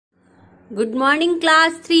Good morning,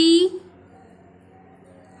 class 3.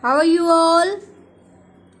 How are you all?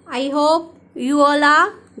 I hope you all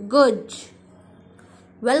are good.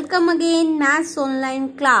 Welcome again, Maths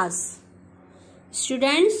Online class.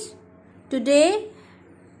 Students, today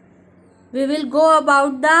we will go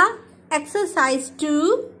about the exercise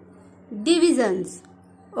 2 divisions.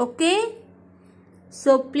 Okay?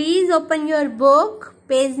 So please open your book,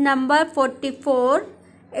 page number 44,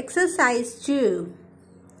 exercise 2.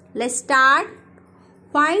 Let's start.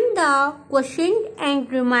 Find the quotient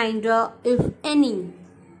and remainder if any.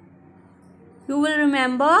 You will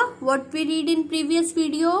remember what we read in previous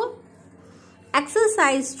video.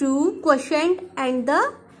 Exercise 2, quotient and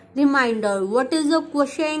the remainder. What is the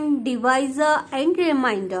quotient, divisor and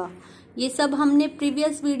remainder? ये सब हमने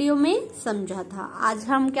previous video में समझा था. आज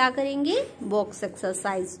हम क्या करेंगे? Box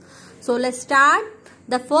exercise. So let's start.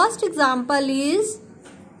 The first example is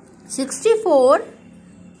 64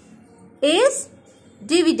 is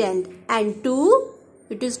dividend and 2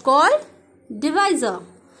 it is called divisor.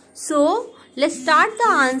 So let's start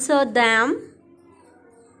the answer them.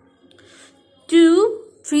 2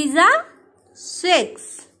 3s are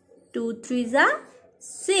 6. 2 3s are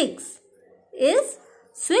 6 is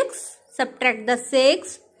 6. Subtract the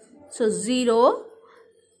 6. So 0.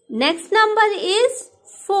 Next number is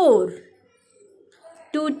 4.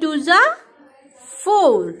 2 2s are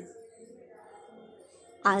 4.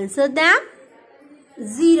 Answer them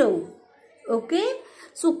 0. Okay.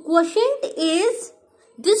 So quotient is,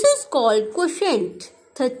 this is called quotient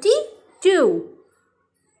 32.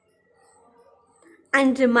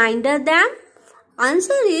 And remainder them,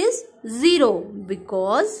 answer is 0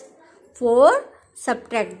 because 4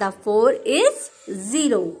 subtract the 4 is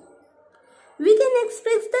 0. We can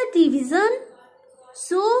express the division.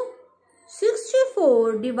 So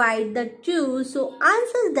 64 divide the 2. So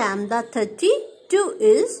answer them the 32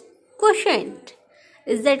 is quotient.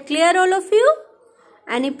 Is that clear all of you?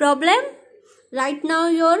 Any problem? Write now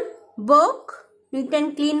your book. Neat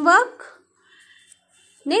and clean work.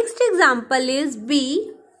 Next example is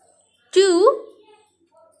B. 2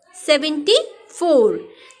 74.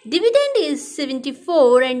 Dividend is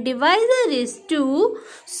 74 and divisor is 2.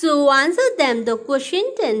 So answer them the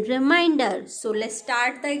quotient and remainder. So let's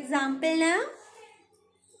start the example now.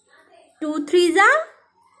 2 3s are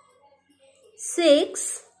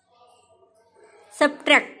 6.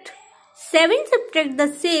 Subtract. 7 subtract the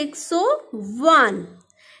 6. So 1.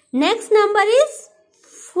 Next number is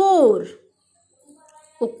 4.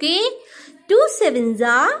 Okay. 2 7s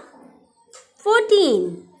are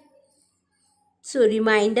 14. So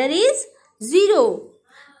remainder is 0.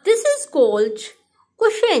 This is called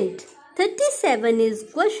quotient. 37 is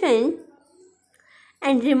quotient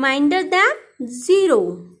and remainder them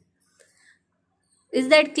 0. Is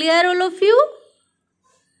that clear all of you?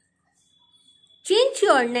 Change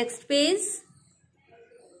your next page.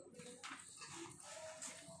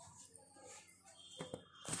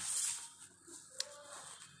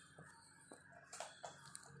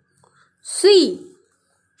 C.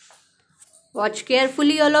 Watch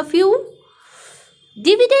carefully all of you.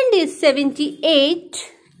 Dividend is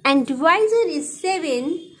 78 and divisor is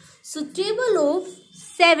 7. So table of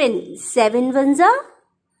 7. 7 ones are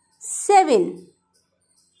 7.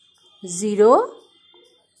 0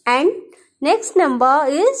 and next number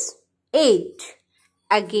is 8.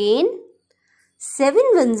 Again 7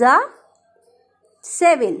 ones are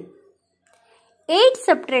 7. 8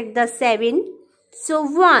 subtract the 7. So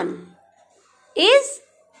 1 is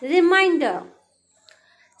remainder.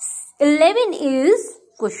 11 is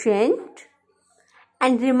quotient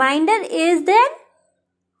and remainder is then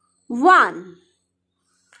 1.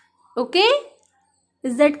 Okay?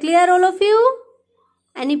 Is that clear all of you?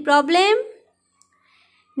 Any problem?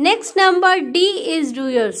 Next number D is do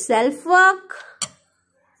yourself work.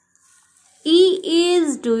 E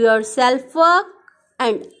is do yourself work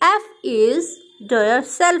and F is do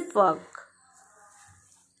yourself work.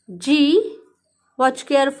 G, watch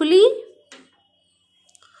carefully.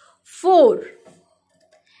 4.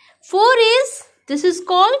 4 is, this is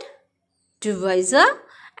called divisor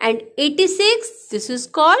and 86, this is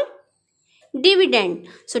called dividend.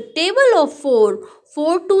 So table of 4.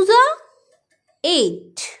 4 2s are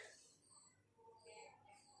 8.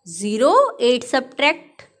 0. 8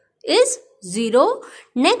 subtract is 0.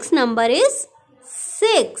 Next number is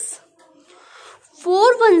 6.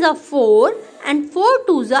 4 ones are 4 and 4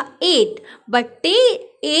 2s are 8. But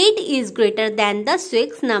 8 is greater than the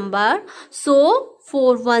 6 number. So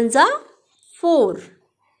 4 ones are 4.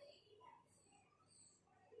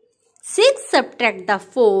 6 subtract the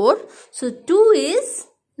 4. So 2 is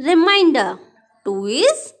remainder. 2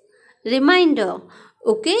 is remainder.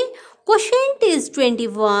 Okay, quotient is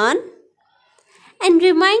 21 and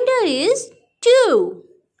remainder is 2.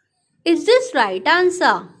 Is this right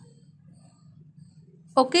answer?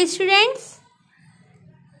 Okay students,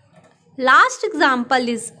 last example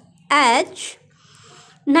is H.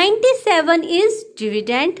 97 is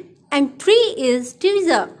dividend and 3 is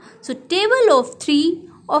divisor. So table of 3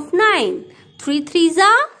 of 9. 3 3s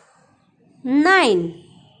are 9.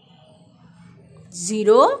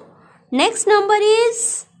 0. Next number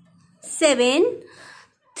is 7.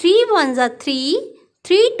 3 1s are 3.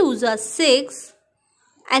 3 2s are 6.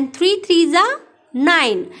 And 3 3s are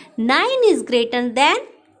 9. 9 is greater than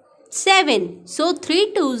 7. So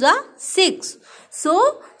 3 2s are 6.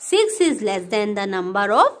 So 6 is less than the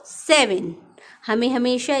number of 7. हमें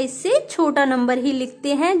हमेशा इससे छोटा number ही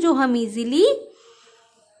लिखते हैं जो हम easily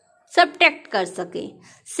subtract कर सके.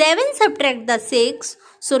 7 subtract the 6.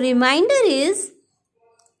 So remainder is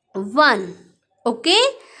 1. Okay.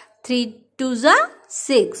 3 2s are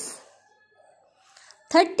 6.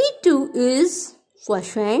 32 is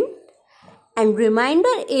quotient and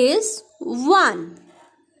remainder is 1.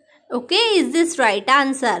 Okay, is this right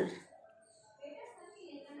answer?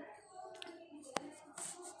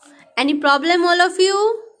 Any problem all of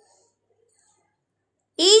you?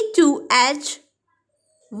 E to H,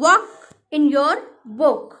 work in your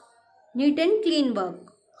book. Neat and clean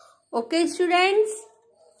work. Okay students,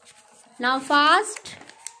 now fast.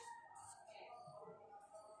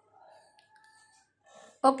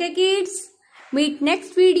 Okay kids, meet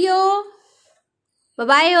next video. Bye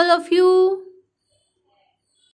bye all of you.